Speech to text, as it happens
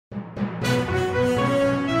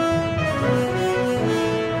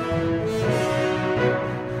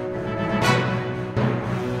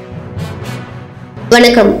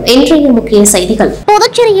வணக்கம். இன்றைய முக்கிய செய்திகள்.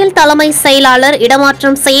 புதுச்சேரியில் தலைமை செயலாளர்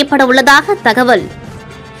இடமாற்றம் செய்யப்பட உள்ளதாக தகவல்.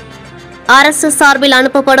 அரசு சார்பில்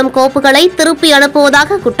அனுப்பப்படும் கோப்புகளை திருப்பி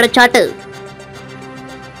அனுப்புவதாக குற்றச்சாட்டு.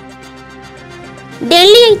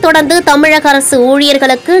 டெல்லியை தொடர்ந்து தமிழக அரசு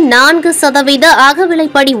ஊழியர்களுக்கு 4%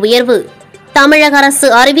 அகவிலைப்படி உயர்வு தமிழக அரசு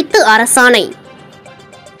அறிவித்து அரசாணை.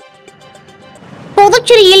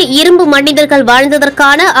 புதுச்சேரியில் இரும்பு மனிதர்கள்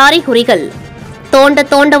வாழ்ந்ததற்கான அறிகுறிகள்.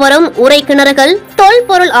 தோண்ட வரும் உரை கிணறுகள்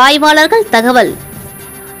தொல்பொருள் ஆய்வாளர்கள் தகவல்.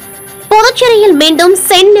 புதுச்சேரியில் மீண்டும்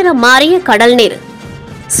செந்நிறம் மாறிய கடல் நீர்.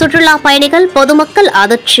 சுற்றுலா பயணிகள் பொதுமக்கள்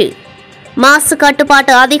அதிர்ச்சி. மாசு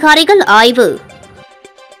கட்டுப்பாட்டு அதிகாரிகள் ஆய்வு.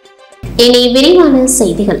 இனி விரிவான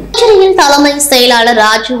செய்திகள். புதுச்சேரியில் தலைமை செயலாளர்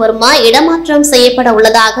ராஜு வர்மா இடமாற்றம் செய்யப்பட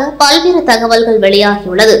உள்ளதாக பல்வேறு தகவல்கள்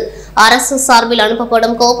வெளியாகியுள்ளது. அரசு சார்பில்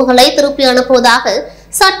அனுப்பப்படும் கோப்புகளை திருப்பி அனுப்புவதாக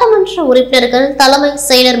சட்டமன்ற உறுப்பினர்கள் தலைமை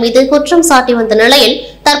செயலர் மீது குற்றம் சாட்டி வந்த நிலையில்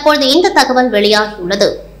தற்போது இந்த தகவல் வெளியாகியுள்ளது.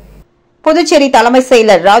 புதுச்சேரி தலைமை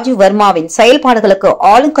செயலர் ராஜு வர்மாவின் செயல்பாடுகளுக்கு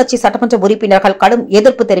ஆளுங்கட்சி சட்டமன்ற உறுப்பினர்கள் கடும்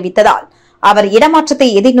எதிர்ப்பு தெரிவித்ததால் அவர் இடமாற்றத்தை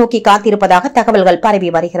எதிர்நோக்கி காத்திருப்பதாக தகவல்கள்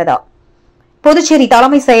பரவி வருகிறது. புதுச்சேரி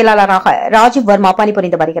தலைமை செயலாளராக ராஜீவ் வர்மா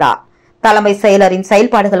பணிபுரிந்து வருகிறார். தலைமை செயலரின்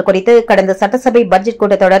செயல்பாடுகள் குறித்து கடந்த சட்டசபை பட்ஜெட்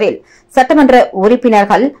கூட்டத்தொடரில் சட்டமன்ற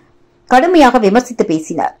உறுப்பினர்கள் கடுமையாக விமர்சித்து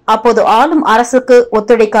பேசினர். அப்போது ஆளும் அரசுக்கு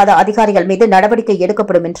ஒத்துழைக்காத அதிகாரிகள் மீது நடவடிக்கை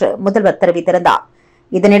எடுக்கப்படும் என்று முதல்வர் தெரிவித்திருந்தார்.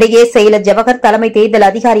 இதனிடையே செயலர் ஜவஹர் தலைமை தேர்தல்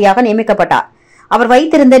அதிகாரியாக நியமிக்கப்பட்டார். அவர்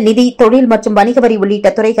வைத்திருந்த நிதி, தொழில் மற்றும் வணிக வரி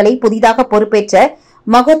உள்ளிட்ட துறைகளை புதிதாக பொறுப்பேற்ற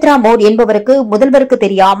மகோத்ரா மோட் என்பவருக்கு முதல்வருக்கு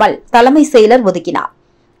தெரியாமல் தலைமை செயலர் ஒதுக்கினார்.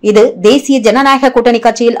 இது தேசிய ஜனநாயக கூட்டணி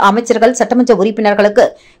கட்சியில் அமைச்சர்கள், சட்டமன்ற உறுப்பினர்களுக்கு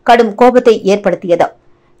கடும் கோபத்தை ஏற்படுத்தியது.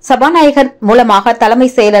 சபாநாயகர் மூலமாக தலைமை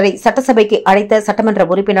செயலரை சட்டசபைக்கு அழைத்த சட்டமன்ற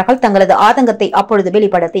உறுப்பினர்கள் தங்களது ஆதங்கத்தை அப்பொழுது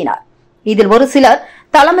வெளிப்படுத்தினர். இதில் ஒரு சிலர்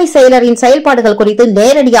தலைமை செயலரின் செயல்பாடுகள் குறித்து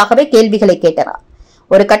நேரடியாகவே கேள்விகளை கேட்டனர்.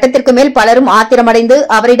 ஒரு கட்டத்திற்கு மேல் பலரும் ஆத்திரமடைந்து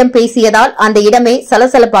அவரிடம் பேசியதால் அந்த இடமே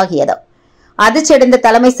சலசலப்பாகியது. அதிர்ச்சியடைந்த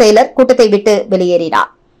தலைமை செயலர் கூட்டத்தை விட்டு வெளியேறினார்.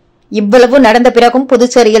 இவ்வளவு நடந்த பிறகும்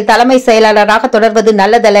புதுச்சேரியில் தலைமை செயலாளராக தொடர்வது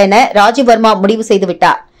நல்லதல்ல என ராஜீவ் வர்மா முடிவு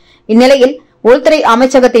செய்துவிட்டார். இந்நிலையில் உள்துறை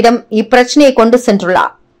அமைச்சகத்திடம் இப்பிரச்சனையை கொண்டு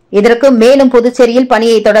சென்றுள்ளார். இதற்கு மேலும் புதுச்சேரியில்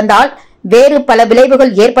பணியை தொடர்ந்தால் வேறு பல விளைவுகள்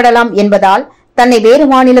ஏற்படலாம் என்பதால் தன்னை வேறு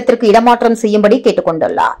மாநிலத்திற்கு இடமாற்றம் செய்யும்படி கேட்டுக்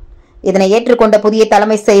கொண்டுள்ளார். இதனை ஏற்றுக்கொண்ட புதிய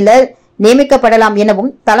தலைமை செயலர் நியமிக்கப்படலாம் எனவும்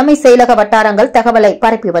தலைமை செயலக வட்டாரங்கள் தகவலை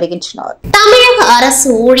பரப்பி வருகின்றனர். தமிழக அரசு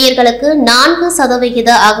ஊழியர்களுக்கு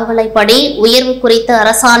 4% அகவிலைப்படி உயர்வு குறித்த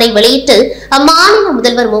அரசாணை வெளியிட்டு அம்மாநில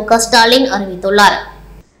முதல்வர் மு க ஸ்டாலின் அறிவித்துள்ளார்.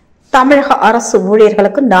 தமிழக அரசு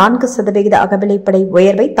ஊழியர்களுக்கு 4% அகவிலைப்படி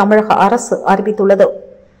உயர்வை தமிழக அரசு அறிவித்துள்ளது.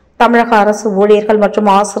 தமிழக அரசு ஊழியர்கள் மற்றும்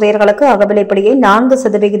ஆசிரியர்களுக்கு அகவிலைப்படியை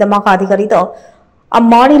 4% அதிகரித்து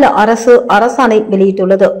அம்மாநில அரசு அரசாணை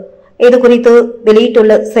வெளியிட்டுள்ளது. இதுகுறித்து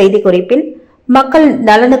வெளியிட்டுள்ள செய்திக்குறிப்பில், மக்கள்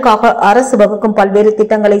நலனுக்காக அரசு வகுக்கும் பல்வேறு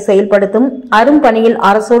திட்டங்களை செயல்படுத்தும் அரும்பணியில்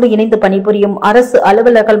அரசோடு இணைந்து பணிபுரியும் அரசு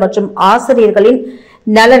அலுவலர்கள் மற்றும் ஆசிரியர்களின்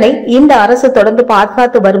நலனை இந்த அரசு தொடர்ந்து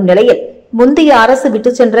பாதுகாத்து வரும் நிலையில், முந்தைய அரசு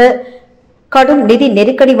விட்டுச் சென்ற கடும் நிதி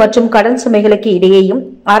நெருக்கடி மற்றும் கடன் சுமைகளுக்கு இடையேயும்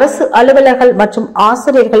அரசு அலுவலர்கள் மற்றும்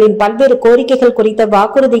ஆசிரியர்களின் பல்வேறு கோரிக்கைகள் குறித்த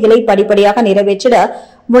வாக்குறுதிகளை படிப்படியாக நிறைவேற்றிட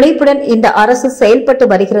முனைப்புடன் இந்த அரசு செயல்பட்டு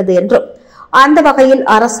வருகிறது என்றும், அந்த வகையில்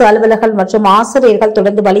அரசு அலுவலர்கள் மற்றும் ஆசிரியர்கள்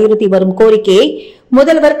தொடர்ந்து வலியுறுத்தி வரும் கோரிக்கையை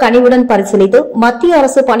முதல்வர் கனிவுடன் பரிசீலித்து மத்திய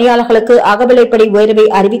அரசு பணியாளர்களுக்கு அகவிலைப்படி உயர்வை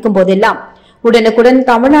அறிவிக்கும் போதெல்லாம் உடனுக்குடன்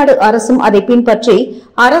தமிழ்நாடு அரசும் அதை பின்பற்றி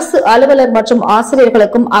அரசு அலுவலர் மற்றும்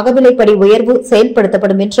ஆசிரியர்களுக்கும் அகவிலைப்படி உயர்வு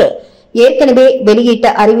செயல்படுத்தப்படும் என்று ஏற்கனவே வெளியிட்ட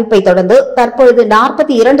அறிவிப்பை தொடர்ந்து தற்பொழுது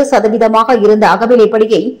 42% இருந்த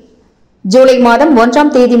அகவிலைப்படியை ஜூலை மாதம்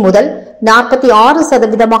 1ஆம் தேதி முதல்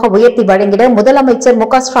 46% உயர்த்தி வழங்கிட முதலமைச்சர் மு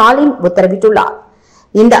க ஸ்டாலின் உத்தரவிட்டுள்ளார்.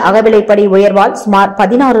 இந்த அகவிலைப்படி உயர்வால் சுமார்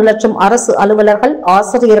 16 லட்சம் அரசு அலுவலர்கள்,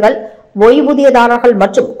 ஆசிரியர்கள், ஓய்வூதியதாரர்கள்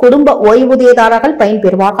மற்றும் குடும்ப ஓய்வூதியதாரர்கள்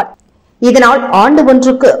பயன்பெறுவார்கள். இதனால் ஆண்டு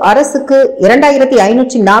ஒன்றுக்கு அரசுக்கு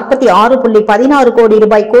 2546.16 கோடி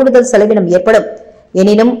ரூபாய் கூடுதல் செலவினம் ஏற்படும்.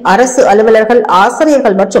 எனினும் அரசு அலுவலர்கள்,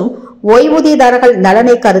 ஆசிரியர்கள் மற்றும் ஓய்வூதியதாரர்கள்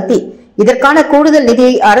நலனை கருதி இதற்கான கூடுதல்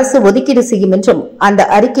நிதியை அரசு ஒதுக்கீடு செய்யும் என்றும் அந்த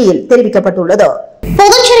அறிக்கையில் தெரிவிக்கப்பட்டுள்ளது.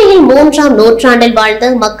 புதுச்சேரியில் 3ஆம் நூற்றாண்டில்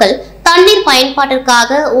வாழ்ந்த மக்கள் தண்ணீர்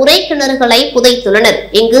பயன்பாட்டிற்காக உரை கிணறுகளை புதைத்துள்ளனர்.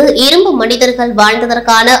 இங்கு இரும்பு மனிதர்கள்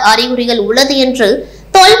வாழ்ந்ததற்கான அறிகுறிகள் உள்ளது என்று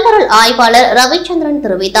தொல்பொருள் ஆய்வாளர் ரவிச்சந்திரன்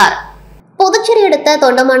தெரிவித்தார். புதுச்சேரி அடுத்த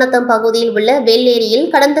தொண்டமானத்தம் பகுதியில் உள்ள வெள்ளேரியில்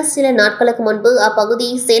கடந்த சில நாட்களுக்கு முன்பு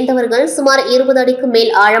அப்பகுதியை சேர்ந்தவர்கள் சுமார் 20 அடிக்கு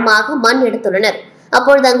மேல் ஆழமாக மண் எடுத்துள்ளனர்.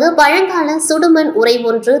 அப்பொழுது அங்கு பழங்கால சுடுமண் உரை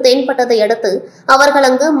ஒன்று தென்பட்டதை அடுத்து அவர்கள்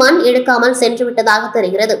அங்கு மண் எடுக்காமல் சென்றுவிட்டதாக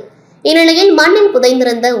தெரிகிறது. இந்நிலையில் மண்ணில்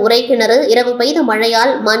புதைந்திருந்த உரை கிணறு இரவு பெய்த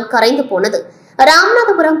மழையால் மண் கரைந்து போனது.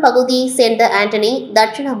 ராமநாதபுரம் பகுதியை சேர்ந்த ஆண்டனி,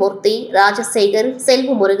 தட்சிணாமூர்த்தி, ராஜசேகர்,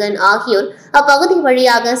 செல்வமுருகன் ஆகியோர் அப்பகுதி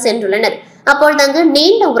வழியாக சென்றுள்ளனர். அப்பொழுது அங்கு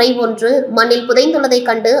நீண்ட உரை ஒன்று மண்ணில் புதைந்துள்ளதை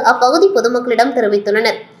கண்டு அப்பகுதி பொதுமக்களிடம்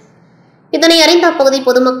தெரிவித்துள்ளனர். இதனை அறிந்த அப்பகுதி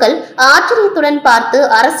பொதுமக்கள் ஆச்சரியத்துடன் பார்த்து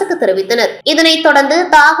அரசுக்கு தெரிவித்தனர். இதனைத் தொடர்ந்து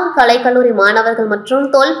தாகூர் கலைக்கல்லூரி மாணவர்கள் மற்றும்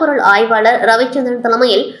தொல்பொருள் ஆய்வாளர் ரவிச்சந்திரன்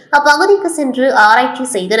தலைமையில் அப்பகுதிக்கு சென்று ஆராய்ச்சி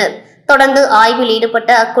செய்தனர். தொடர்ந்து ஆய்வில்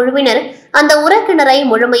ஈடுபட்ட அக்குழுவினர் அந்த உரக்கிணறை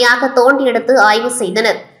முழுமையாக தோண்டி எடுத்து ஆய்வு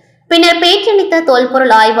செய்தனர். பின்னர் பேட்டியளித்த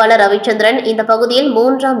தொல்பொருள் ஆய்வாளர் ரவிச்சந்திரன், இந்த பகுதியில்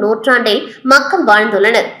 3ஆம் நூற்றாண்டில் மக்கள்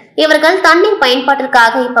வாழ்ந்துள்ளனர். இவர்கள் தண்ணீர்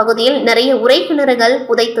பயன்பாட்டிற்காக இப்பகுதியில் நிறைய உரைக்கிணறுகள்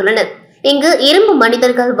புதைத்துள்ளனர். இங்கு இரும்பு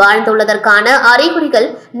மனிதர்கள் வாழ்ந்துள்ளதற்கான அறிகுறிகள்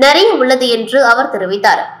நிறைய உள்ளது என்று அவர்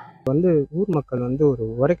தெரிவித்தார். ஊர் மக்கள் ஒரு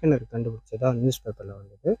உரைக்கிணறு கண்டுபிடிச்சதா நியூஸ் பேப்பர்ல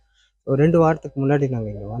வந்தது. 2 வாரத்துக்கு முன்னாடி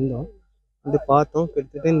நாங்கள் இங்கே வந்தோம், பார்த்தோம்.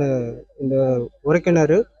 கிட்டத்தட்ட இந்த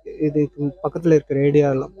உரைக்கிணறு இதுக்கு பக்கத்தில் இருக்கிற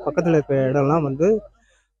இடம்லாம்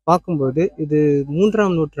பார்க்கும்போது இது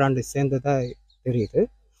 3ஆம் நூற்றாண்டை சேர்ந்ததா தெரியுது.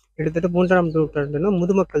 கிட்டத்தட்ட 3ஆம் நூற்றாண்டுனா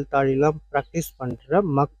முதுமக்கள் தாழிலாம் ப்ராக்டிஸ் பண்ணுற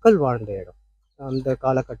மக்கள் வாழ்ந்த இடம். அந்த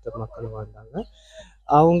காலகட்ட மக்கள் வாழ்ந்தாங்க.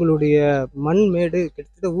 அவங்களுடைய மண்மேடு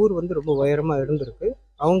கிட்டத்தட்ட ஊர் ரொம்ப உயரமாக இருந்திருக்கு.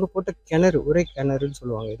 அவங்க போட்ட கிணறு உரை கிணறுன்னு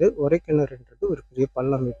சொல்லுவாங்க. இது உரை கிணறுன்றது ஒரு பெரிய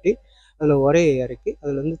பள்ளம் வெட்டி அதில் உரையை இறக்கி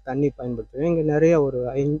அதில் தண்ணி பயன்படுத்துவேன். இங்கே நிறைய ஒரு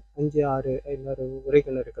 5-6 உரை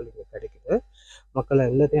கிணறுகள் இங்கே கிடைக்குது. மக்களை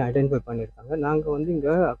எல்லாத்தையும் ஐடென்டிஃபை பண்ணியிருக்காங்க. நாங்கள்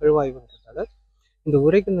இங்கே அகழ்வாய்வுன்றதால இந்த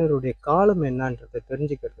உரைக்கிணறுடைய காலம் என்னன்றதை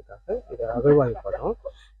தெரிஞ்சுக்கிறதுக்காக இதை அகழ்வாய்வு பண்ணோம்.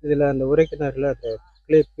 இதில் அந்த உரைக்கிணறுல அந்த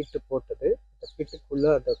கிளே பிட்டு போட்டது, அந்த பிட்டுக்குள்ள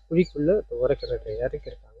அந்த குழிக்குள்ள அந்த உரைக்கிணறை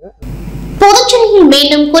இறக்கியிருக்காங்க. புதுச்சேரியில்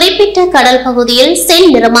மீண்டும் குறிப்பிட்ட கடல் பகுதியில் செல்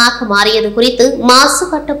நிறமாக மாறியது குறித்து மாசு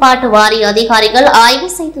கட்டுப்பாட்டு வாரிய அதிகாரிகள் ஆய்வு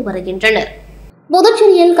செய்து வருகின்றனர்.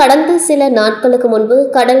 புதுச்சேரியில் கடந்த சில நாட்களுக்கு முன்பு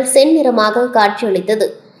கடல் செந்நிறமாக காட்சியளித்தது.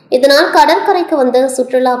 இதனால் கடற்கரைக்கு வந்த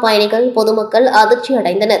சுற்றுலா பயணிகள், பொதுமக்கள் அதிர்ச்சி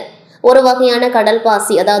அடைந்தனர். ஒரு வகையான கடல்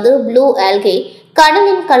பாசி, அதாவது ப்ளூ ஆல்கே,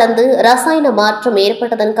 கடலில் கலந்து ரசாயன மாற்றம்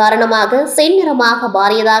ஏற்பட்டதன் காரணமாக செந்நிறமாக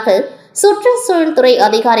மாறியதாக சுற்றுச்சூழல் துறை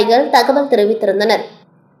அதிகாரிகள் தகவல் தெரிவித்திருந்தனர்.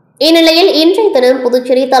 இந்நிலையில் இன்றைய தினம்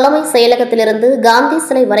புதுச்சேரி தலைமை செயலகத்திலிருந்து காந்தி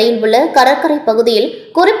சிலை வரையில் உள்ள கடற்கரை பகுதியில்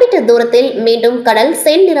குறிப்பிட்ட தூரத்தில் மீண்டும் கடல்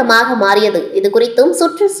செந்நிறமாக மாறியது. இதுகுறித்தும்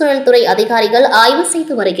சுற்றுச்சூழல் துறை அதிகாரிகள் ஆய்வு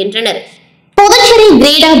செய்து வருகின்றனர். புதுச்சேரி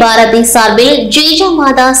கிரீடா பாரதி சார்பில் ஜீஜா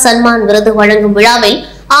மாதா சன்மான் விருது வழங்கும் விழாவில்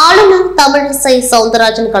ஆளுநர் தமிழிசை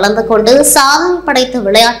சவுந்தரராஜன் கலந்து கொண்டு சாதனை படைத்த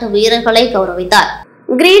விளையாட்டு வீரர்களை கௌரவித்தார்.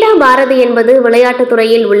 கிரீடா பாரதி என்பது விளையாட்டுத்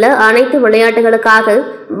துறையில் உள்ள அனைத்து விளையாட்டுகளுக்காக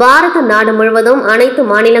பாரத நாடு முழுவதும் அனைத்து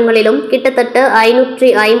மாநிலங்களிலும் கிட்டத்தட்ட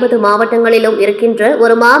 550 மாவட்டங்களிலும் இருக்கின்ற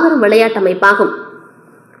ஒரு மாபெரும் விளையாட்டு அமைப்பாகும்.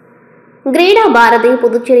 கிரீடா பாரதி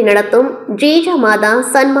புதுச்சேரி நடத்தும் ஜீஜா மாதா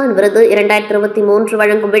சன்மான் விருது 2023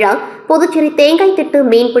 வழங்கும் விழா புதுச்சேரி தேங்காய் திட்டு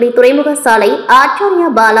மீன்பிடி துறைமுக சாலை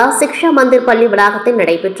ஆச்சாரியா பாலா சிக்ஷா மந்திர் பள்ளி வளாகத்தில்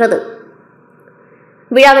நடைபெற்றது.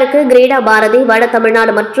 விழாவிற்கு கிரீடா பாரதி வட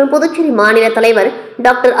தமிழ்நாடு மற்றும் புதுச்சேரி மாநில தலைவர்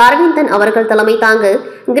டாக்டர் அரவிந்தன் அவர்கள் தலைமை தாங்க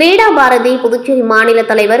கிரீடா பாரதி புதுச்சேரி மாநில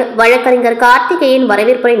தலைவர் வழக்கறிஞர் கார்த்திகேயன்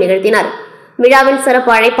வரவேற்பை நிகழ்த்தினார். விழாவில்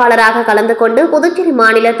சிறப்பு அழைப்பாளராக கலந்து கொண்டு புதுச்சேரி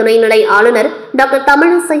மாநில துணைநிலை ஆளுநர் டாக்டர்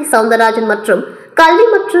தமிழிசை சவுந்தரராஜன் மற்றும் கல்வி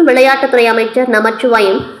மற்றும் விளையாட்டுத்துறை அமைச்சர்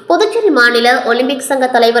நமச்சிவாயம், புதுச்சேரி மாநில ஒலிம்பிக் சங்க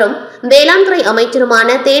தலைவரும் வேளாண் துறை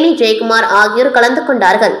அமைச்சருமான தேனி ஜெயக்குமார் ஆகியோர் கலந்து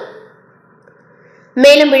கொண்டார்கள்.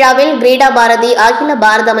 மேலும் விழாவில் கிரீடா பாரதி அகில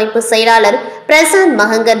பாரத அமைப்பு செயலாளர் பிரசாந்த்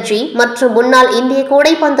மகங்கர்ஜி மற்றும் முன்னாள் இந்திய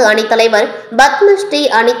கூடைப்பந்து அணி தலைவர் பத்மஸ்ரீ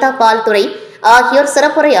அனிதா பால்துரை ஆகியோர்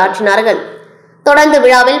சிறப்புரை ஆற்றினார்கள். தொடர்ந்து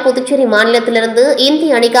விழாவில் புதுச்சேரி மாநிலத்திலிருந்து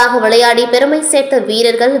இந்திய அணிக்காக விளையாடி பெருமை சேர்த்த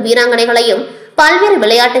வீரர்கள், வீராங்கனைகளையும் பல்வேறு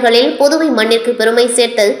விளையாட்டுகளில் புதுவை மண்ணிற்கு பெருமை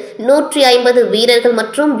சேர்த்த 150 வீரர்கள்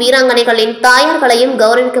மற்றும் வீராங்கனைகளின் தாயார்களையும்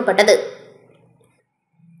கௌரவிக்கப்பட்டது.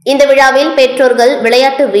 இந்த விழாவில் பெற்றோர்கள்,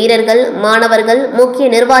 விளையாட்டு வீரர்கள், மாணவர்கள், முக்கிய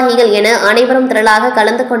நிர்வாகிகள் என அனைவரும் திரளாக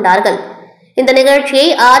கலந்து கொண்டார்கள். இந்த நிகழ்ச்சியை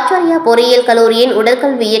ஆச்சாரியா பொறியியல் கல்லூரியின்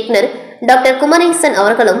உடற்கல்வி இயக்குநர் டாக்டர் குமரேசன்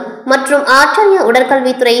அவர்களும் மற்றும் ஆச்சாரியா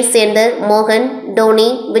உடற்கல்வித்துறையை சேர்ந்த மோகன், டோனி,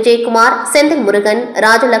 விஜயகுமார், செந்தில் முருகன்,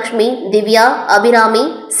 ராஜலட்சுமி, திவ்யா, அபிராமி,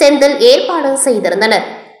 செந்தில் ஏற்பாடு செய்திருந்தனர்.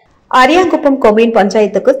 அரியாங்குப்பம் கொம்யூன்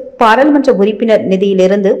பஞ்சாயத்துக்கு பாராளுமன்ற உறுப்பினர்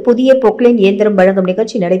நிதியிலிருந்து புதிய பொக்லைன் இயந்திரம் வழங்கும்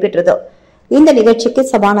நிகழ்ச்சி நடைபெற்றது. இந்த நிகழ்ச்சிக்கு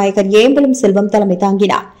சபாநாயகர் ஏம்பலம் செல்வம் தலைமை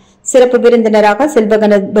தாங்கினார். சிறப்பு விருந்தினராக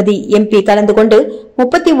செல்வகணபதி எம்பி கலந்து கொண்டு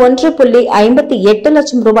 31.58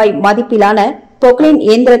 லட்சம் ரூபாய் மதிப்பிலான பொக்லைன்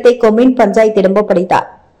இயந்திரத்தை கொம்யூன் பஞ்சாயத்திடம் ஒப்படைத்தார்.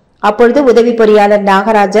 அப்பொழுது உதவி பொறியாளர்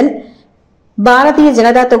நாகராஜன், பாரதிய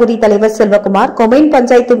ஜனதா தொகுதி தலைவர் செல்வகுமார், கொம்யூன்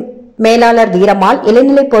பஞ்சாயத்து மேலாளர் வீரம்மாள்,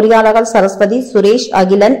 இளநிலை பொறியாளர்கள் சரஸ்வதி, சுரேஷ்,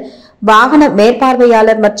 அகிலன், வாகன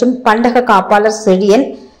மேற்பார்வையாளர் மற்றும் பண்டக காப்பாளர் செழியன்,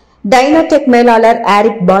 டைனோடெக் மேலாளர்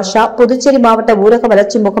ஆரிப் பாஷா, புதுச்சேரி மாவட்ட ஊரக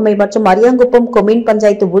வளர்ச்சி முகமை மற்றும் அரியாங்குப்பம் கொம்யூன்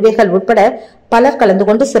பஞ்சாயத்து ஊழியர்கள் உட்பட பலர் கலந்து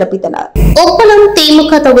கொண்டு சிறப்பித்தனர். உப்பளம்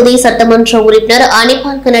திமுக தொகுதி சட்டமன்ற உறுப்பினர்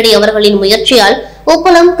அனிபால் கென்னடி அவர்களின் முயற்சியால்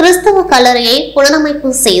உப்பளம் கிறிஸ்தவ கல்லறையை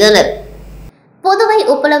புனரமைப்பு செய்தனர். புதுவை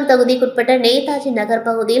உப்பளம் தொகுதிக்குட்பட்ட நேதாஜி நகர்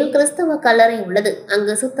பகுதியில் கிறிஸ்தவ கல்லறை உள்ளது.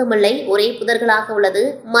 அங்கு சுத்தமில்லை, ஒரே புதர்களாக உள்ளது,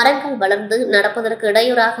 மரங்கள் வளர்ந்து நடப்பதற்கு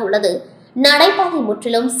இடையூறாக உள்ளது, நடைபாதை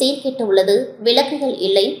முற்றிலும் சீர்கெட்டு உள்ளது, விளக்குகள்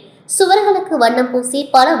இல்லை, சுவர்களுக்கு வண்ணம் பூசி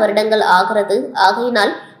பல வருடங்கள் ஆகிறது.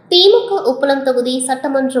 ஆகையினால் திமுக உப்பளம் தொகுதி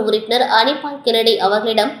சட்டமன்ற உறுப்பினர் அனிபால் கென்னடி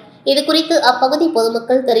அவர்களிடம் இதுகுறித்து அப்பகுதி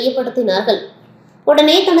பொதுமக்கள் தெரியப்படுத்தினார்கள்.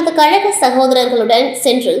 உடனே தனது கழக சகோதரர்களுடன்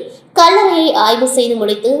சென்று கல்லறையை ஆய்வு செய்து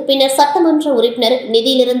முடித்து பின்னர் சட்டமன்ற உறுப்பினர்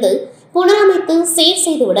நிதியிலிருந்து புனரமைத்து சீர்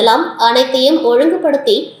செய்து விடலாம், அனைத்தையும்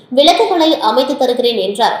ஒழுங்குபடுத்தி விளக்குகளை அமைத்து தருகிறேன்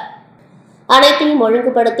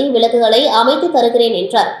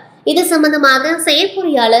என்றார். இது சம்பந்தமாக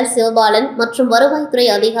செயற்பொறியாளர் சிவபாலன் மற்றும் வருவாய்த்துறை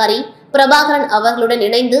அதிகாரி பிரபாகரன் அவர்களுடன்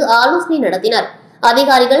இணைந்து ஆலோசனை நடத்தினார்.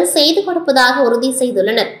 அதிகாரிகள் செய்து கொடுப்பதாக உறுதி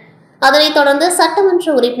செய்துள்ளனர். அதனைத் தொடர்ந்து சட்டமன்ற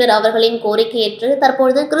உறுப்பினர் அவர்களின் கோரிக்கையேற்று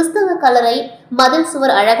தற்பொழுது கிறிஸ்தவ கல்லறை மதில்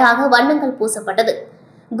சுவர் அழகாக வண்ணங்கள் பூசப்பட்டது.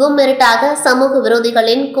 கும்மிருட்டாக சமூக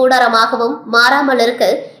விரோதிகளின் கூடாரமாகவும் மாறாமல் இருக்க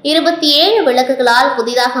 27 விளக்குகளால்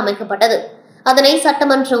புதிதாக அமைக்கப்பட்டது. அதனை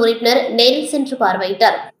சட்டமன்ற உறுப்பினர் நேரில் சென்று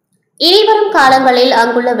பார்வையிட்டார். இனிவரும் காலங்களில்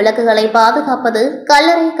அங்குள்ள விளக்குகளை பாதுகாப்பது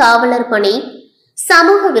கல்லறை காவலர் பணி.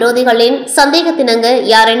 சமூக விரோதிகளின் சந்தேகத்தினங்க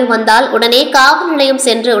யாரேனும் வந்தால் உடனே காவல் நிலையம்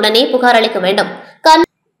சென்று உடனே புகார் அளிக்க வேண்டும்.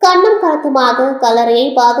 கண்ணும் கருத்துமாக கல்லறையை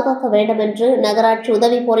பாதுகாக்க வேண்டும் என்று நகராட்சி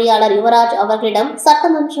உதவி பொறியாளர் யுவராஜ் அவர்களிடம்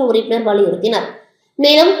சட்டமன்ற உறுப்பினர் வலியுறுத்தினார்.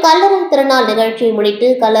 மேலும் கல்லறை திருநாள் நிகழ்ச்சியை முன்னிட்டு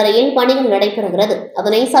கல்லறையில் பணிகள் நடைபெறுகிறது.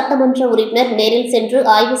 அதனை சட்டமன்ற உறுப்பினர் நேரில் சென்று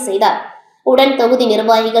ஆய்வு செய்தார். உடன் தொகுதி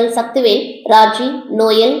நிர்வாகிகள் சக்திவேல், ராஜி,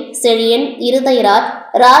 நோயல், செழியன், இருதயராஜ்,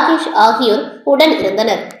 ராகேஷ் ஆகியோர் உடன்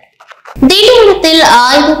இருந்தனர். திண்டிவனத்தில்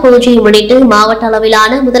ஆயுத பூஜையை முன்னிட்டு மாவட்ட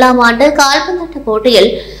அளவிலான முதலாம் ஆண்டு கால்பந்தாட்ட போட்டியில்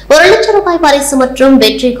 1 லட்சம் ரூபாய் பரிசு மற்றும்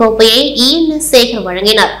வெற்றி கோப்பையை ENS சேகர்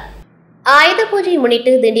வழங்கினார். ஆயுத பூஜையை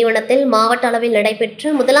முன்னிட்டு திண்டிவனத்தில் மாவட்ட அளவில்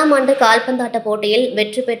நடைபெற்ற முதலாம் ஆண்டு கால்பந்தாட்ட போட்டியில்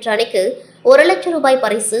வெற்றி பெற்ற அணிக்கு 1 லட்சம் ரூபாய்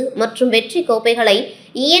பரிசு மற்றும் வெற்றி கோப்பைகளை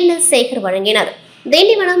ENS சேகர் வழங்கினார்.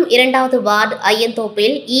 திண்டிவனம் 2வது வார்டு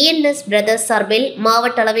ஐயந்தோப்பில் ENS பிரதர்ஸ் சார்பில்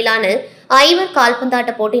மாவட்ட அளவிலான 5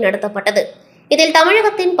 கால்பந்தாட்ட போட்டி நடத்தப்பட்டது. இதில்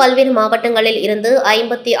தமிழகத்தின் பல்வேறு மாவட்டங்களில் இருந்து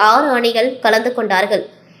 56 அணிகள் கலந்து கொண்டார்கள்.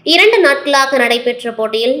 2 நாட்களாக நடைபெற்ற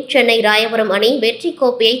போட்டியில் சென்னை ராயபுரம் அணி வெற்றி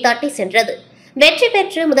கோப்பையை தட்டி சென்றது. வெற்றி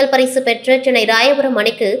பெற்று முதல் பரிசு பெற்ற சென்னை ராயபுரம்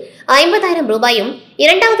அணிக்கு 50,000 ரூபாயும்,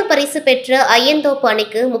 2வது பரிசு பெற்ற ஐயந்தோப்பு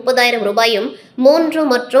அணிக்கு 30,000 ரூபாயும், 3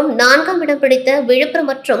 மற்றும் 4ஆம் இடம் பிடித்த விழுப்புரம்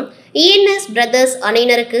மற்றும் ENS பிரதர்ஸ்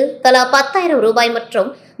அணியினருக்கு தலா 10,000 ரூபாய் மற்றும்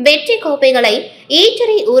வெற்றி கோப்பைகளை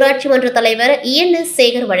ஈச்சேரி ஊராட்சி மன்ற தலைவர் ENS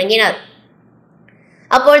சேகர் வழங்கினார்.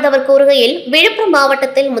 அப்பொழுது அவர் கூறுகையில், விழுப்புரம்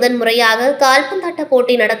மாவட்டத்தில் முதன்முறையாக கால்பந்தாட்ட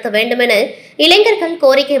போட்டி நடத்த வேண்டும் என இளைஞர்கள்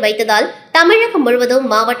கோரிக்கை வைத்ததால் தமிழகம் முழுவதும்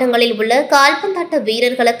மாவட்டங்களில் உள்ள கால்பந்தாட்ட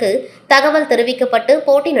வீரர்களுக்கு தகவல் தெரிவிக்கப்பட்டு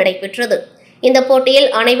போட்டி நடைபெற்றது. இந்த போட்டியில்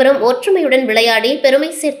அனைவரும் ஒற்றுமையுடன் விளையாடி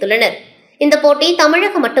பெருமை சேர்த்துள்ளனர். இந்த போட்டி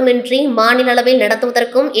தமிழகம் மட்டுமின்றி மாநில அளவில்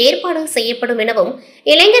நடத்துவதற்கும் ஏற்பாடு செய்யப்படும் எனவும்,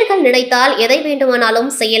 இளைஞர்கள் நினைத்தால் எதை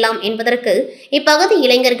வேண்டுமானாலும் செய்யலாம் என்பதற்கு இப்பகுதி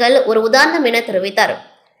இளைஞர்கள் ஒரு உதாரணம் என தெரிவித்தார்.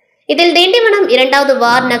 இதில் திண்டிவனம் 2வது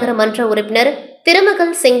வார்டு நகர மன்ற உறுப்பினர்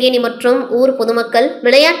திருமகள் செங்கேனி மற்றும் ஊர் பொதுமக்கள்,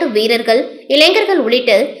 விளையாட்டு வீரர்கள், இளைஞர்கள்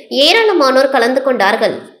உள்ளிட்ட ஏராளமானோர் கலந்து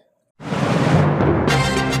கொண்டார்கள்.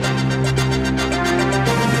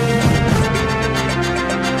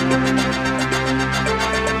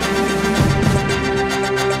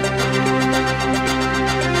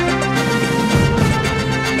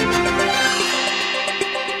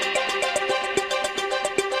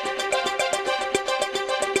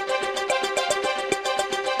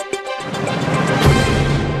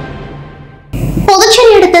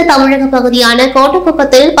 புதுச்சேரி அடுத்த தமிழக பகுதியான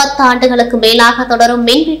கோட்டக்குப்பத்தில் 10 ஆண்டுகளுக்கு மேலாக தொடரும்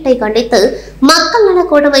மின்வெட்டை கண்டித்து மக்கள் நல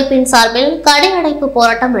கூட்டமைப்பின் சார்பில் கடையடைப்பு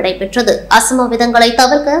போராட்டம் நடைபெற்றது. அசம்பாவிதங்களை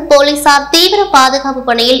தவிர்க்க போலீசார் தீவிர பாதுகாப்பு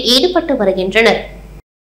பணியில் ஈடுபட்டு வருகின்றனர்.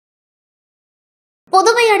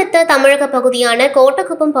 புதுவை அடுத்த தமிழக பகுதியான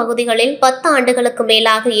கோட்டக்குப்பம் பகுதிகளில் 10 ஆண்டுகளுக்கு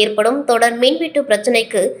மேலாக ஏற்படும் தொடர் மின்வெட்டு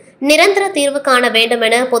பிரச்சினைக்கு நிரந்தர தீர்வு காண வேண்டும்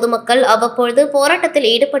என பொதுமக்கள் அவ்வப்பொழுது போராட்டத்தில்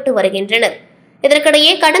ஈடுபட்டு வருகின்றனர்.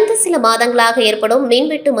 இதற்கிடையே கடந்த சில மாதங்களாக ஏற்படும்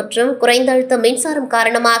மின்வெட்டு மற்றும் குறைந்த அழுத்த மின்சாரம்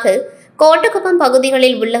காரணமாக கோட்டக்குப்பம்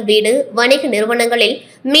பகுதிகளில் உள்ள வீடு, வணிக நிறுவனங்களில்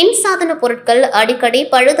மின்சாதன பொருட்கள் அடிக்கடி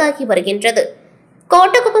பழுதாகி வருகின்றது.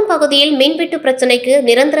 கோட்டக்குப்பம் பகுதியில் மின்வெட்டு பிரச்சினைக்கு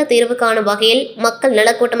நிரந்தர தீர்வு காணும் வகையில் மக்கள்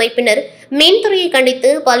நலக்கூட்டமைப்பினர் மின்துறையை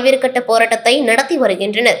கண்டித்து பல்வேறு கட்ட போராட்டத்தை நடத்தி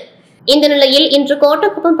வருகின்றனர். இந்த நிலையில் இன்று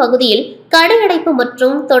கோட்டக்குப்பம் பகுதியில் கடையடைப்பு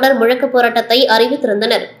மற்றும் தொடர் முழக்க போராட்டத்தை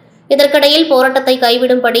அறிவித்திருந்தனர். இதற்கிடையில் போராட்டத்தை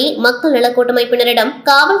கைவிடும்படி மக்கள் நல கூட்டமைப்பினரிடம்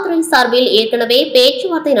காவல்துறை சார்பில் ஏற்கனவே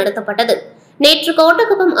பேச்சுவார்த்தை நடத்தப்பட்டது. நேற்று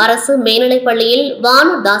கோட்டகுப்பம் அரசு மேல்நிலைப் பள்ளியில்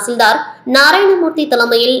வானூர் தாசில்தார் நாராயணமூர்த்தி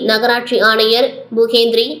தலைமையில் நகராட்சி ஆணையர்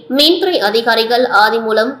புகேந்திரி, மீன்துறை அதிகாரிகள்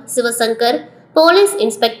Adhimoolam, Sivasankar, police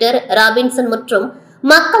inspector Robinson மற்றும்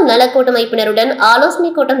மக்கள் நல கூட்டமைப்பினருடன்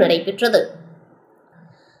ஆலோசனைக் கூட்டம் நடைபெற்றது.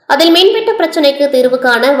 அதில் மீன்வெட்டு பிரச்சினைக்கு தீர்வு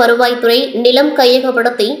காண வருவாய்த்துறை நிலம்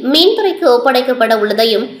கையகப்படுத்தி மீன்துறைக்கு ஒப்படைக்கப்பட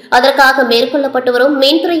உள்ளதையும் அதற்காக மேற்கொள்ளப்பட்டு வரும்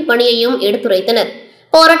மீன்துறை பணியையும் எடுத்துரைத்தனர்.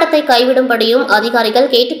 போராட்டத்தை கைவிடும்படியும் அதிகாரிகள்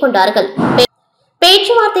கேட்டுக் கொண்டார்கள்.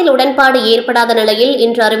 பேச்சுவார்த்தையில் உடன்பாடு ஏற்படாத நிலையில்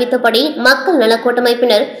இன்று அறிவித்தபடி மக்கள் நல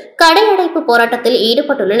கூட்டமைப்பினர் கடையடைப்பு போராட்டத்தில்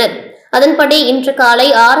ஈடுபட்டுள்ளனர். அதன்படி இன்று காலை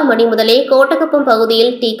 6 மணி முதலே கோட்டகுப்பம்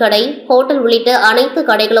பகுதியில் டீ கடை, ஹோட்டல் உள்ளிட்ட அனைத்து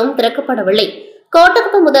கடைகளும் திறக்கப்படவில்லை.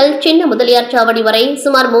 கோட்டகுப்பம் முதல் சின்ன முதலியார் சாவடி வரை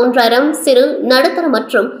சுமார் 3000 சிறு, நடுத்தர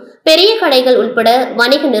மற்றும் பெரிய கடைகள் உட்பட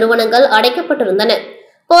வணிக நிறுவனங்கள் அடைக்கப்பட்டிருந்தன.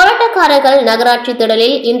 போராட்டக்காரர்கள் நகராட்சி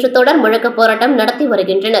திடலில் இன்று தொடர் முழக்க போராட்டம் நடத்தி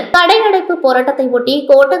வருகின்றனர். கடையடைப்பு போராட்டத்தை ஒட்டி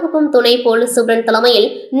கோட்டகுப்பம் துணை போலீஸ் சூப்பரண்ட் தலைமையில்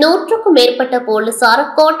 100க்கும் மேற்பட்ட போலீசார்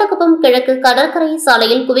கோட்டகுப்பம் கிழக்கு கடற்கரை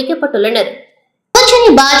சாலையில் குவிக்கப்பட்டுள்ளனர். புதுச்சேரி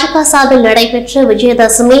பாஜக சார்பில் நடைபெற்ற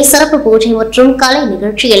விஜயதசமி சிறப்பு பூஜை மற்றும் கலை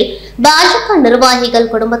நிகழ்ச்சியில் பாஜக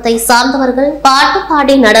நிர்வாகிகள் குடும்பத்தை சார்ந்தவர்கள் பாட்டு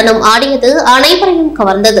பாடி நடனம் ஆடியது அனைவரையும்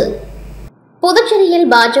கவர்ந்தது. புதுச்சேரியில்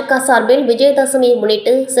பாஜக சார்பில் விஜயதசமியை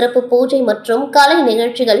முன்னிட்டு சிறப்பு பூஜை மற்றும் கலை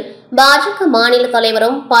நிகழ்ச்சிகள் பாஜக மாநில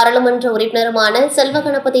தலைவரும் பாராளுமன்ற உறுப்பினருமான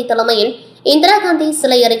செல்வகணபதி தலைமையில் இந்திரா காந்தி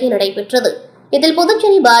சிலை அருகே நடைபெற்றது. இதில்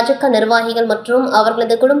புதுச்சேரி பாஜக நிர்வாகிகள் மற்றும்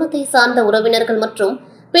அவர்களது குடும்பத்தை சார்ந்த உறவினர்கள் மற்றும்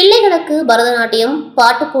பிள்ளைகளுக்கு பரதநாட்டியம்,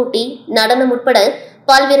 பாட்டு போட்டி, நடனம் உட்பட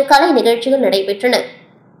பல்வேறு கலை நிகழ்ச்சிகள் நடைபெற்றன.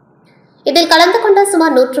 இதில் கலந்து கொண்ட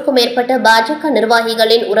சுமார் 100க்கும் மேற்பட்ட பாஜக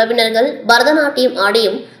நிர்வாகிகளின் உறவினர்கள் பரதநாட்டியம்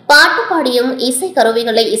ஆடியும், பாட்டு பாடியும், இசை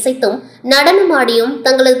கருவிகளை இசைத்தும், நடனம் ஆடியும்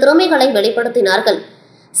தங்களது திறமைகளை வெளிப்படுத்தினார்கள்.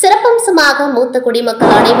 சிறப்பம்சமாக மூத்த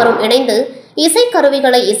குடிமக்கள் அனைவரும் இணைந்து இசை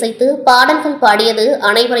கருவிகளை இசைத்து பாடல்கள் பாடியது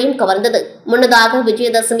அனைவரையும் கவர்ந்தது. முன்னதாக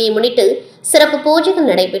விஜயதசமியை முன்னிட்டு சிறப்பு பூஜைகள்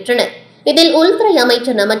நடைபெற்றன. இதில் உள்துறை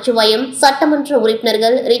அமைச்சர் நமச்சிவாயம், சட்டமன்ற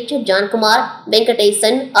உறுப்பினர்கள் ரிச்சர்ட் ஜான்குமார்,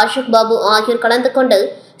 வெங்கடேசன், அசோக் பாபு ஆகியோர் கலந்து கொண்டு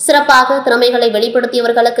சிறப்பாக திறமைகளை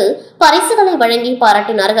வெளிப்படுத்தியவர்களுக்கு பரிசுகளை வழங்கி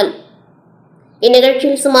பாராட்டினார்கள்.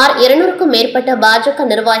 இந்நிகழ்ச்சியில் சுமார் 200க்கும் மேற்பட்ட பாஜக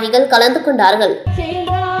நிர்வாகிகள் கலந்து கொண்டார்கள்.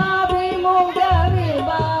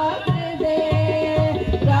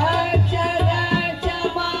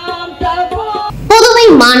 புதுவை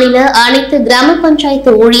மாநில அனைத்து கிராம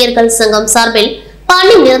பஞ்சாயத்து ஊழியர்கள் சங்கம் சார்பில்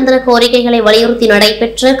பணி நிரந்தர கோரிக்கைகளை வலியுறுத்தி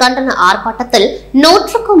நடைபெற்ற கண்டன ஆர்ப்பாட்டத்தில்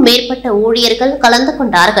 100க்கும் மேற்பட்ட ஊழியர்கள் கலந்து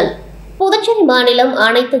கொண்டார்கள். புதுச்சேரி மாநிலம்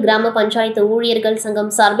அனைத்து கிராம பஞ்சாயத்து ஊழியர்கள்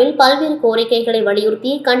சங்கம் சார்பில் பல்வேறு கோரிக்கைகளை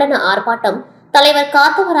வலியுறுத்தி கண்டன ஆர்ப்பாட்டம் தலைவர்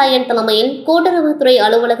காத்தவராயன் தலைமையில் கூட்டுறவுத்துறை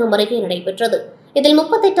அலுவலகம் அருகே நடைபெற்றது. இதில்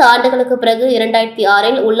 38 ஆண்டுகளுக்கு பிறகு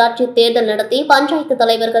 2006இல் உள்ளாட்சி தேர்தல் நடத்தி பஞ்சாயத்து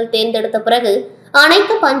தலைவர்கள் தேர்ந்தெடுத்த பிறகு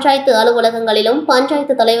அனைத்து பஞ்சாயத்து அலுவலகங்களிலும்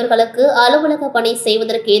பஞ்சாயத்து தலைவர்களுக்கு அலுவலக பணி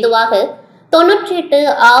செய்வதற்கு ஏதுவாக 98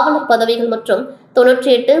 ஆவலர் பதவிகள் மற்றும்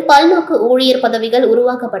 98 பல்நோக்கு ஊழியர் பதவிகள்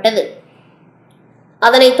உருவாக்கப்பட்டது.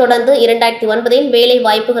 அதனைத் தொடர்ந்து 2009இல் வேலை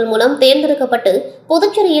வாய்ப்புகள் மூலம் தேர்ந்தெடுக்கப்பட்டு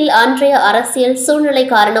புதுச்சேரியில் அன்றைய அரசியல் சூழ்நிலை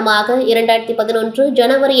காரணமாக 2011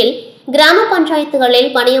 ஜனவரியில் கிராம பஞ்சாயத்துகளில்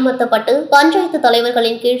பணியமர்த்தப்பட்டு பஞ்சாயத்து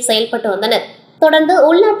தலைவர்களின் கீழ் செயல்பட்டு வந்தனர். தொடர்ந்து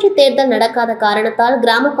உள்ளாட்சி தேர்தல் நடக்காத காரணத்தால்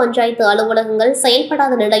கிராம பஞ்சாயத்து அலுவலகங்கள்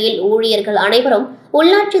செயல்படாத நிலையில் ஊழியர்கள் அனைவரும்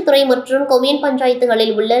உள்ளாட்சித்துறை மற்றும் கொம்யூன்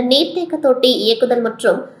பஞ்சாயத்துகளில் உள்ள நீர்த்தேக்க தொட்டி இயக்குதல்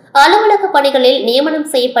மற்றும் அலுவலக பணிகளில் நியமனம்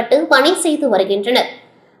செய்யப்பட்டு பணி செய்து வருகின்றனர்.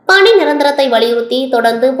 பணி நிரந்தரத்தை வலியுறுத்தி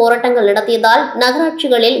தொடர்ந்து போராட்டங்கள் நடத்தியதால்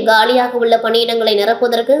நகராட்சிகளில் காலியாக உள்ள பணியிடங்களை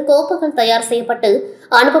நிரப்புவதற்கு கோப்புகள் தயார் செய்யப்பட்டு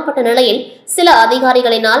அனுப்பப்பட்ட நிலையில் சில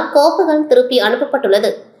அதிகாரிகளினால் கோப்புகள் திருப்பி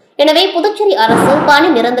அனுப்பப்பட்டுள்ளது. எனவே புதுச்சேரி அரசு பணி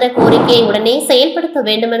நிரந்தர கோரிக்கையை உடனே செயல்படுத்த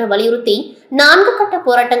வேண்டும் என வலியுறுத்தி 4 கட்ட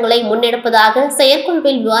போராட்டங்களை முன்னெடுப்பதாக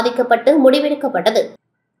செயற்குழுவில் விவாதிக்கப்பட்டு முடிவெடுக்கப்பட்டது.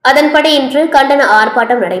 அதன்படி இன்று கண்டன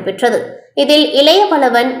ஆர்ப்பாட்டம் நடைபெற்றது. இதில்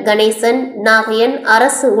இளையவளவன், கணேசன், நாகையன்,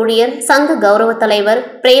 அரசு ஊழியர் சங்க கௌரவ தலைவர்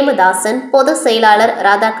பிரேமதாசன், பொதுச் செயலாளர்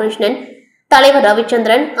ராதாகிருஷ்ணன், தலைவர்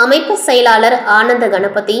ரவிச்சந்திரன், அமைப்பு செயலாளர் ஆனந்த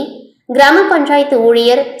கணபதி, கிராம பஞ்சாயத்து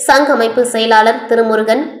ஊழியர் சங்க அமைப்பு செயலாளர்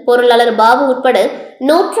திருமுருகன், பொருளாளர் பாபு உட்பட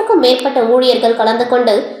 100க்கும் மேற்பட்ட ஊழியர்கள் கலந்து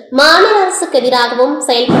கொண்டு மாநில அரசுக்கு எதிராகவும்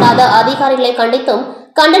செயல்படாத அதிகாரிகளை கண்டித்தும்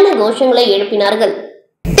கண்டன கோஷங்களை எழுப்பினார்கள்.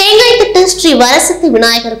 தேங்காய்திட்டு ஸ்ரீ வரசக்தி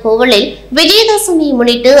விநாயகர் கோவிலில் விஜயதசமியை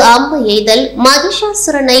முன்னிட்டு அம்பு எய்தல்,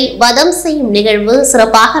 மகிஷாசுரனை வதம் செய்யும் நிகழ்வு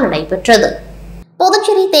சிறப்பாக நடைபெற்றது.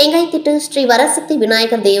 புதுச்சேரி தேங்காய்திட்டு ஸ்ரீ வரசக்தி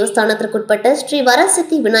விநாயகர் தேவஸ்தானத்திற்குட்பட்ட ஸ்ரீ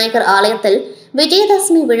வரசக்தி விநாயகர் ஆலயத்தில்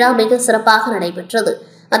விஜயதசமி விழா மிக சிறப்பாக நடைபெற்றது.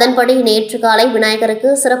 அதன்படி நேற்று காலை விநாயகருக்கு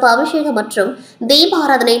சிறப்பு அபிஷேகம் மற்றும்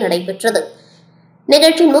தீபாராதனை நடைபெற்றது.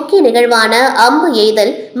 நிகழ்ச்சியின் முக்கிய நிகழ்வான அம்பு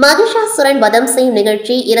எய்தல் மகிஷாசுரன் வதம் செய்யும்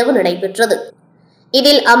நிகழ்ச்சி இரவு நடைபெற்றது.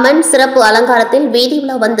 இதில் அம்மன் சிறப்பு அலங்காரத்தில் வீதி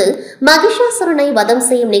உலா வந்து மகிஷாசுரனை வதம்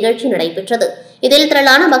செய்யும் நிகழ்ச்சி நடைபெற்றது. இதில்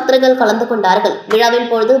திரளான பக்தர்கள் கலந்து கொண்டார்கள். விழாவின்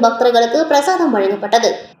பொழுது பக்தர்களுக்கு பிரசாதம்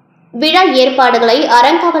வழங்கப்பட்டது. விழா ஏற்பாடுகளை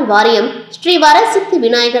அறங்காவல் வாரியம், ஸ்ரீ வரசித்தி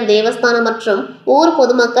விநாயகர் தேவஸ்தானம் மற்றும் ஊர்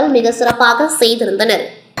பொதுமக்கள் மிக சிறப்பாக செய்திருந்தனர்.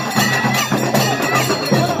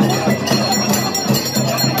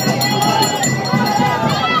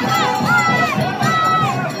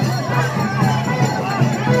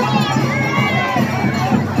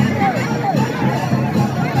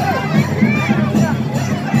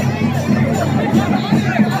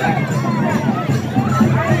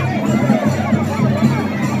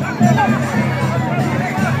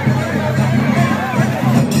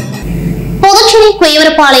 புதுச்சேரி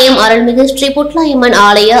குயவரப்பாளையம் அருள்மிகு ஸ்ரீ புட்லாயம்மன்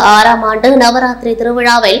ஆலய 6ஆம் ஆண்டு நவராத்திரி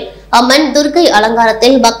திருவிழாவில் அம்மன் துர்க்கை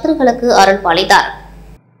அலங்காரத்தில் பக்தர்களுக்கு அருள் பாலித்தார்.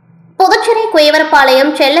 புதுச்சேரி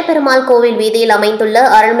குயவரப்பாளையம் செல்லப்பெருமாள் கோவில் வீதியில் அமைந்துள்ள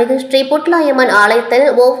அருள்மிகு ஸ்ரீ புட்லாயம்மன் ஆலயத்தில்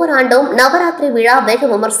ஒவ்வொரு ஆண்டும் நவராத்திரி விழா வெகு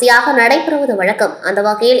விமர்சையாக நடைபெறுவது வழக்கம். அந்த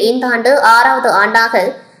வகையில் இந்த ஆண்டு 6வது ஆண்டாக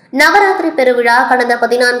நவராத்திரி பெருவிழா கடந்த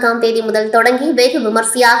 14ஆம் தேதி முதல் தொடங்கி வெகு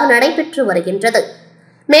விமர்சையாக நடைபெற்று வருகின்றது.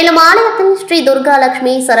 மேலும் ஆலயத்தில் ஸ்ரீ துர்கா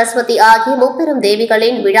லட்சுமி சரஸ்வதி ஆகிய முப்பெரும்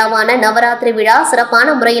தேவிகளின் விழாவான நவராத்திரி விழா சிறப்பான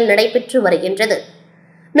முறையில் நடைபெற்று வருகின்றது.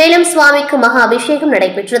 மேலும் சுவாமிக்கு மகா அபிஷேகம்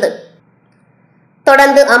நடைபெற்றது.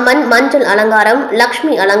 தொடர்ந்து அம்மன் மஞ்சள் அலங்காரம்,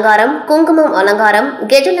 லட்சுமி அலங்காரம், குங்குமம் அலங்காரம்,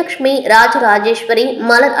 கெஜலட்சுமி, ராஜராஜேஸ்வரி,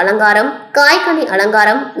 மலர் அலங்காரம், காய்கனி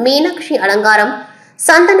அலங்காரம், மீனாட்சி அலங்காரம்,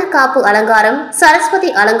 சந்தன காப்பு அலங்காரம்,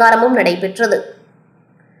 சரஸ்வதி அலங்காரமும் நடைபெற்றது.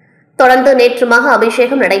 தொடர்ந்து நேற்று மகா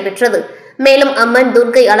அபிஷேகம் நடைபெற்றது. மேலும் அம்மன்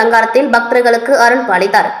துர்க்கை அலங்காரத்தில் பக்தர்களுக்கு அருள்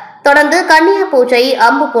பாலித்தார். தொடர்ந்து கன்னியா பூஜை,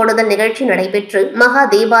 அம்பு போடுதல் நிகழ்ச்சி நடைபெற்று மகா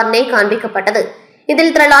தீபாரனை காண்பிக்கப்பட்டது.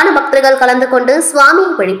 இதில் திரளான பக்தர்கள் கலந்து கொண்டு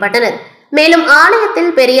சுவாமியை வழிபட்டனர். மேலும்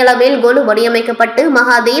ஆலயத்தில் பெரிய அளவில் கொலு வடிவமைக்கப்பட்டு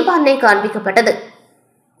மகா தீபாரனை காண்பிக்கப்பட்டது.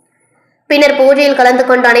 பின்னர் பூஜையில் கலந்து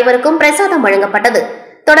கொண்ட அனைவருக்கும் பிரசாதம் வழங்கப்பட்டது.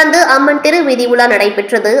 தொடர்ந்து அம்மன் திருவீதி உலா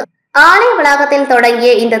நடைபெற்றது. ஆலய வளாகத்தில்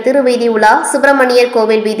தொடங்கிய இந்த திருவீதி உலா சுப்பிரமணியர்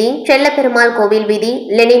கோவில் வீதி, செல்லப்பெருமாள் கோவில் வீதி,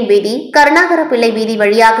 லெனின் வீதி, கருணாகர பிள்ளை வீதி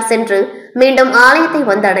வழியாக சென்று மீண்டும் ஆலயத்தை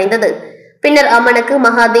வந்தடைந்தது. பின்னர் அம்மனுக்கு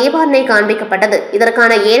மகா தீபாரனை காண்பிக்கப்பட்டது.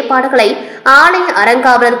 இதற்கான ஏற்பாடுகளை ஆலய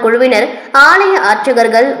அறங்காவலர் குழுவினர், ஆலய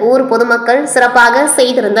அர்ச்சகர்கள், ஊர் பொதுமக்கள் சிறப்பாக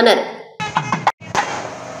செய்திருந்தனர்.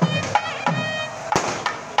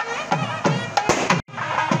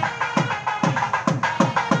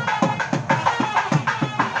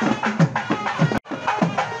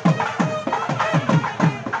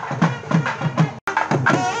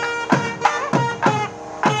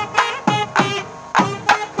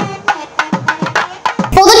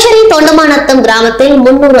 புதுச்சேரி தொண்டமாநத்தம் கிராமத்தில்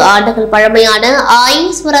 300 ஆண்டுகள் பழமையான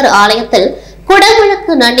ஆயீஸ்வரர் ஆலயத்தில்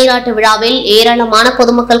குடமுழுக்கு நன்னீராட்டு விழாவில் ஏராளமான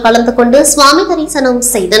பொதுமக்கள் கலந்து கொண்டு சுவாமி தரிசனம்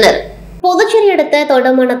செய்தனர். புதுச்சேரி அடுத்த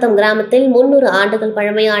தொண்டமாநத்தம் கிராமத்தில் 300 ஆண்டுகள்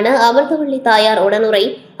பழமையான அமிர்தவள்ளி தாயார் உடனுரை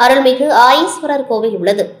அருள்மிகு ஆயீஸ்வரர் கோவில்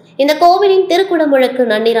உள்ளது. இந்த கோவிலின் திருக்குடமுழுக்கு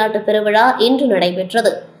நன்னீராட்டு பெருவிழா இன்று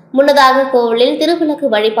நடைபெற்றது. முன்னதாக கோவிலில் திருவிளக்கு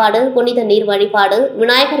வழிபாடு, புனித நீர் வழிபாடு,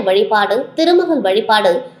 விநாயகர் வழிபாடு, திருமகள்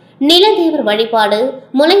வழிபாடு, நிலதேவர் வழிபாடு,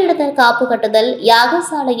 முளையிடுதல், காப்பு கட்டுதல்,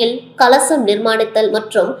 யாகசாலையில் கலசம் நிர்மாணித்தல்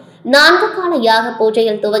மற்றும் 4 கால யாக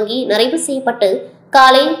பூஜையில் துவங்கி நிறைவு செய்யப்பட்டு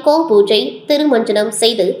காலை கோ பூஜை, திருமஞ்சனம்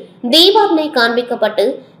செய்து தீபாவளி காண்பிக்கப்பட்டு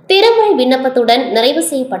திருமுறை விண்ணப்பத்துடன் நிறைவு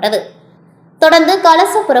செய்யப்பட்டது. தொடர்ந்து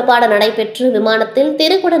கலச புறப்பாடு நடைபெற்று விமானத்தில்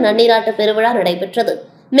திருக்குட நன்னீராட்டு பெருவிழா நடைபெற்றது.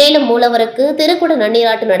 மேலும் மூலவருக்கு திருக்குட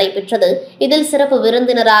நன்னீராட்டு நடைபெற்றது. இதில் சிறப்பு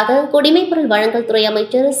விருந்தினராக குடிமைப்பொருள் வழங்கல் துறை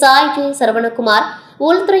அமைச்சர் சாய் ஜே சரவணகுமார்,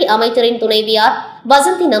 உள்துறை அமைச்சரின் துணைவியார்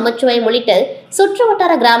வசந்தி நமச்சிவாயம் உள்ளிட்ட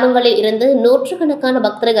சுற்றுவட்டார கிராமங்களில் இருந்து நூற்றுக்கணக்கான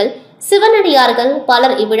பக்தர்கள், சிவனடியார்கள்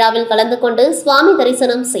பலர் இவ்விழாவில் கலந்து கொண்டு சுவாமி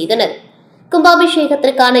தரிசனம் செய்தனர்.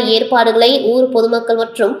 கும்பாபிஷேகத்திற்கான ஏற்பாடுகளை ஊர் பொதுமக்கள்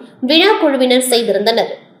மற்றும் விழா குழுவினர்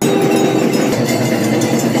செய்திருந்தனர்.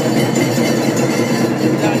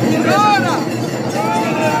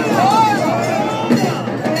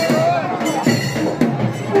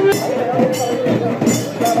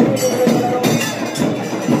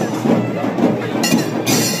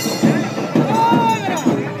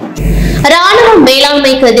 ராணுவ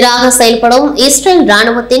மேலாண்மைக்கு எதிராக செயல்படும் இஸ்ரேல்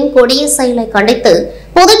ராணுவத்தின் கொடிய செயலை கண்டித்து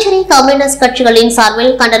புதுச்சேரி கம்யூனிஸ்ட் கட்சிகளின்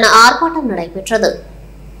சார்பில் கண்டன ஆர்ப்பாட்டம் நடைபெற்றது.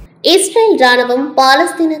 இஸ்ரேல் ராணுவம்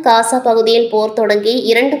பாலஸ்தீன காசா பகுதியில் போர் தொடங்கி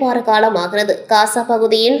 2 வார காலமாகிறது. காசா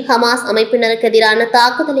பகுதியின் ஹமாஸ் அமைப்பினருக்கு எதிரான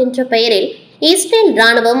தாக்குதல் என்ற பெயரில் இஸ்ரேல்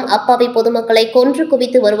ராணுவம் அப்பாவி பொதுமக்களை கொன்று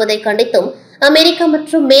குவித்து வருவதை கண்டித்தும் அமெரிக்கா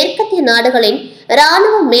மற்றும் மேற்கத்திய நாடுகளின்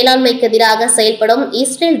ராணுவ மேலாண்மைக்கு எதிராக செயல்படும்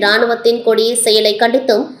இஸ்ரேல் ராணுவத்தின் கொடிய செயலை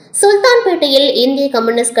கண்டித்தும் சுல்தான்பேட்டையில் இந்திய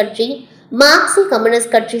கம்யூனிஸ்ட் கட்சி, மார்க்சிஸ்ட்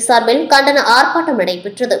கம்யூனிஸ்ட் கட்சி சார்பில் கண்டன ஆர்ப்பாட்டம்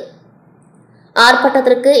நடைபெற்றது.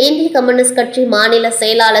 ஆர்ப்பாட்டத்திற்கு இந்திய கம்யூனிஸ்ட் கட்சி மாநில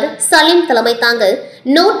செயலாளர் சலீம் தலைமை தாங்க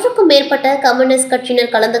 100க்கும் மேற்பட்ட கம்யூனிஸ்ட்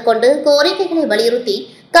கட்சியினர் கலந்து கொண்டு கோரிக்கைகளை வலியுறுத்தி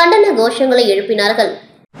கண்டன கோஷங்களை எழுப்பினார்கள்.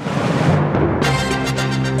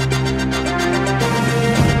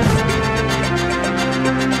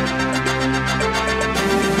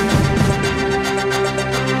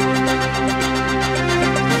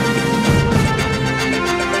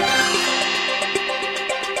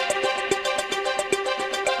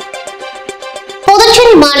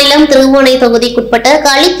 புதுச்சேரி மாநிலம் திருவோணை தொகுதிக்குட்பட்ட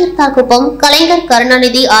களித்தீர்த்தாக்குப்பம் கலைஞர்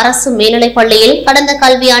கருணாநிதி அரசு மேல்நிலைப் பள்ளியில் கடந்த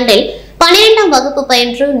கல்வியாண்டில் 12ஆம் வகுப்பு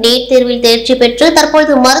பயின்று நீட் தேர்வில் தேர்ச்சி பெற்று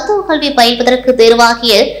தற்பொழுது மருத்துவ கல்வி பயில்வதற்கு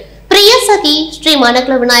தேர்வாகிய பிரியசகி ஸ்ரீ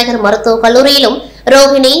மணக்குள விநாயகர் மருத்துவக் கல்லூரியிலும்,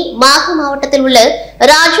 ரோஹிணி மாஹே மாவட்டத்தில் உள்ள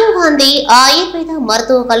ராஜீவ்காந்தி ஆயுர்வேதா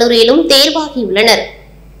மருத்துவக் கல்லூரியிலும் தேர்வாகியுள்ளனர்.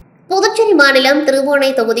 புதுச்சேரி மாநிலம்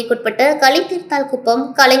திருவோணை தொகுதிக்குட்பட்ட களித்தீர்த்தாக்குப்பம்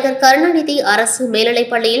கலைஞர் கருணாநிதி அரசு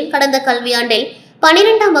மேல்நிலைப் பள்ளியில் கடந்த கல்வியாண்டில்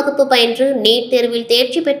 12ஆம் வகுப்பு பயின்று நீட் தேர்வில்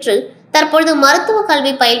தேர்ச்சி பெற்று தற்பொழுது மருத்துவ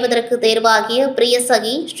கல்வி பயில்வதற்கு தேர்வாகிய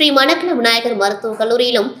பிரியசகி ஸ்ரீ மணக்குள விநாயகர் மருத்துவக்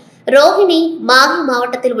கல்லூரியிலும், ரோஹிணி மாஹே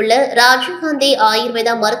மாவட்டத்தில் உள்ள ராஜீவ்காந்தி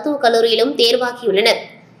ஆயுர்வேதா மருத்துவக் கல்லூரியிலும் தேர்வாகியுள்ளனர்.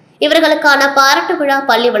 இவர்களுக்கான பாராட்டு விழா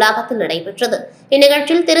பள்ளி வளாகத்தில் நடைபெற்றது.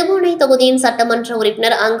 இந்நிகழ்ச்சியில் திருவோணை தொகுதியின் சட்டமன்ற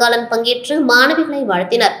உறுப்பினர் அங்காளன் பங்கேற்று மாணவிகளை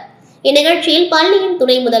வாழ்த்தினர். இந்நிகழ்ச்சியில் பள்ளியின்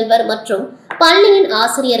துணை முதல்வர் மற்றும் பள்ளியின்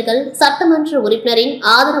ஆசிரியர்கள், சட்டமன்ற உறுப்பினரின்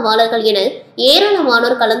ஆதரவாளர்கள் என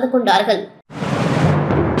ஏராளமானோர் கலந்து கொண்டார்கள்.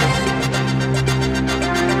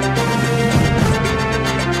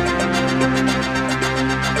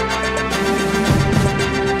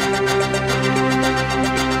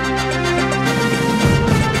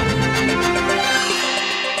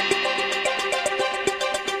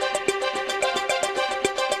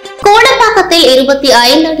 கோடம்பாக்கத்தில்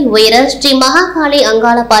 25 அடி உயர ஸ்ரீ மகாகாளி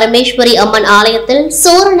அங்காள பரமேஸ்வரி அம்மன் ஆலயத்தில்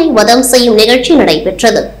சூரனை வதம் செய்யும் நிகழ்ச்சி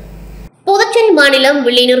நடைபெற்றது. புதுச்சேரி மாநிலம்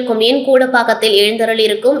வில்லியனூர் கொம்யூன் கூடப்பாக்கத்தில்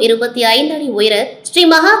எழுந்தருளிருக்கும் 25 அடி உயர ஸ்ரீ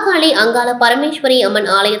மகாகாளி அங்காள பரமேஸ்வரி அம்மன்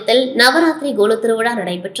ஆலயத்தில் நவராத்திரி கோலு திருவிழா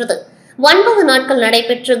நடைபெற்றது. 9 நாட்கள்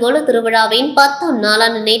நடைபெற்ற கோலு திருவிழாவின் 10ஆம்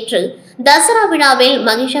நாளான நேற்று தசரா விழாவில்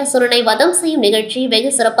மகிஷாசுரனை வதம் செய்யும் நிகழ்ச்சி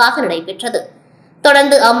வெகு சிறப்பாக நடைபெற்றது.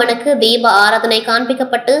 தொடர்ந்து அம்மனுக்கு தீப ஆராதனை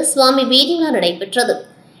காண்பிக்கப்பட்டு சுவாமி வீதியுலா நடைபெற்றது.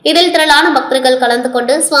 இதில் திரளான பக்தர்கள் கலந்து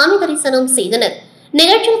கொண்டு சுவாமி தரிசனம் செய்தனர்.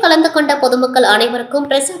 நிகழ்ச்சியில் கலந்து கொண்ட பொதுமக்கள் அனைவருக்கும்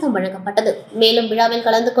பிரசாதம் வழங்கப்பட்டது. மேலும் விழாவில்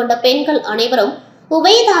கலந்து கொண்ட பெண்கள் அனைவரும்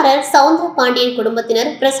உபயதாரர் சவுந்தர பாண்டியன்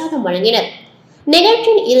குடும்பத்தினர் பிரசாதம் வழங்கினர்.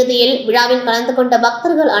 நிகழ்ச்சியின் இறுதியில் விழாவில் கலந்து கொண்ட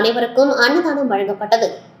பக்தர்கள் அனைவருக்கும் அன்னதானம் வழங்கப்பட்டது.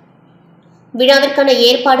 விழாவிற்கான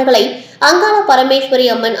ஏற்பாடுகளை அங்காள பரமேஸ்வரி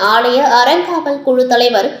அம்மன் ஆலய அறங்காவல் குழு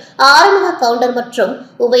தலைவர் ஆறுமுக கவுண்டர் மற்றும்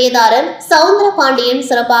உபயதாரர் சவுந்தர பாண்டியன்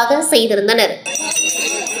சிறப்பாக செய்திருந்தனர்.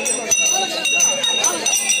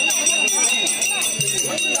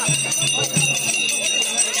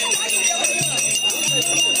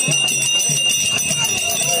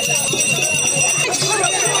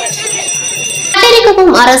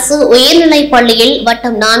 அரசு உயர்நிலைப் பள்ளியில்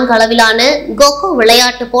வட்டம் 4 அளவிலான கொக்கோ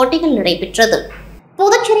விளையாட்டு போட்டிகள் நடைபெற்றது.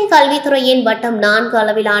 புதுச்சேரி கல்வித்துறையின் வட்டம் 4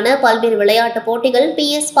 அளவிலான பல்வேறு விளையாட்டுப் போட்டிகள்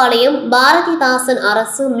PS பாளையம் பாரதிதாசன்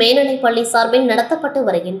அரசு மேல்நிலைப் பள்ளி சார்பில் நடத்தப்பட்டு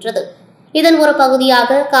வருகின்றது. இதன் ஒரு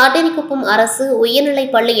பகுதியாக காட்டேரிக்குப்பம் அரசு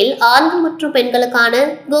உயர்நிலைப் பள்ளியில் ஆண்கள் மற்றும் பெண்களுக்கான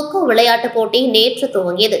கொக்கோ விளையாட்டுப் போட்டி நேற்று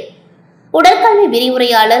துவங்கியது. உடற்கல்வி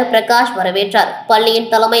விரிவுரையாளர் பிரகாஷ் வரவேற்றார்.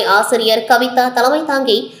 பள்ளியின் தலைமை ஆசிரியர் கவிதா தலைமை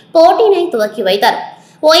தாங்கி போட்டியினை துவக்கி வைத்தார்.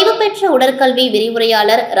 ஓய்வு பெற்ற உடற்கல்வி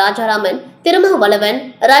விரிவுரையாளர் ராஜாராமன், திருமாவளவன்,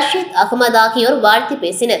 ரஷீத் அகமது ஆகியோர் வாழ்த்தி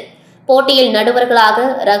பேசினர். போட்டியில் நடுவர்களாக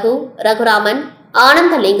ரகுராமன்,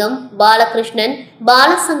 ஆனந்தலிங்கம், பாலகிருஷ்ணன்,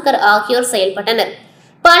 பாலசங்கர் ஆகியோர் செயல்பட்டனர்.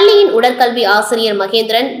 பள்ளியின் உடற்கல்வி ஆசிரியர்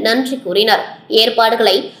மகேந்திரன் நன்றி கூறினார்.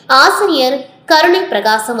 ஏற்பாடுகளை ஆசிரியர் கருணை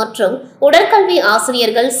பிரகாசம் மற்றும் உடற்கல்வி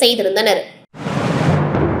ஆசிரியர்கள் செய்திருந்தனர்.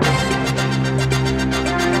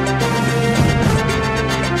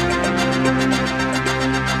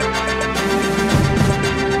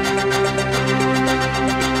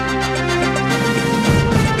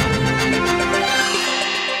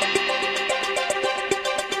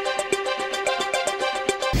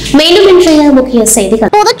 மேலும் இன்றைய முக்கிய செய்திகள்.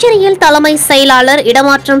 புதுச்சேரியில் தலைமை செயலாளர்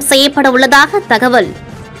இடமாற்றம் செய்யப்பட உள்ளதாக தகவல்.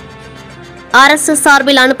 அரசு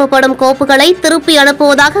சார்பில் அனுப்பப்படும் கோப்புகளை திருப்பி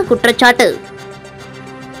அனுப்புவதாக குற்றச்சாட்டு.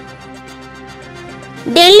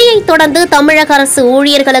 டெல்லியை தொடர்ந்து தமிழக அரசு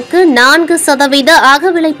ஊழியர்களுக்கு 4%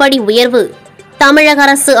 அகவிலைப்படி உயர்வு தமிழக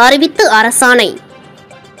அரசு அறிவித்து அரசாணை.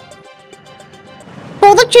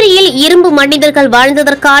 புதுச்சேரியில் இரும்பு மனிதர்கள்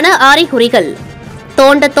வாழ்ந்ததற்கான அறிகுறிகள்.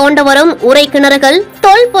 தோண்ட வரும் உரை கிணறுகள்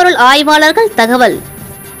தொல்பொருள் ஆய்வாளர்கள் தகவல்.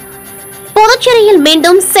 புதுச்சேரியில்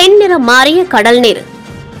மீண்டும் செந்நிறம் மாறிய கடல் நீர்.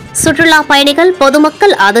 சுற்றுலா பயணிகள்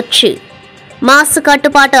பொதுமக்கள் அதிர்ச்சி. மாசு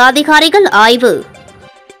கட்டுப்பாட்டு அதிகாரிகள் ஆய்வு.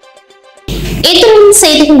 இத்துடன்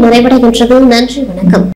செய்திகள் நிறைவடைகின்றது. நன்றி, வணக்கம்.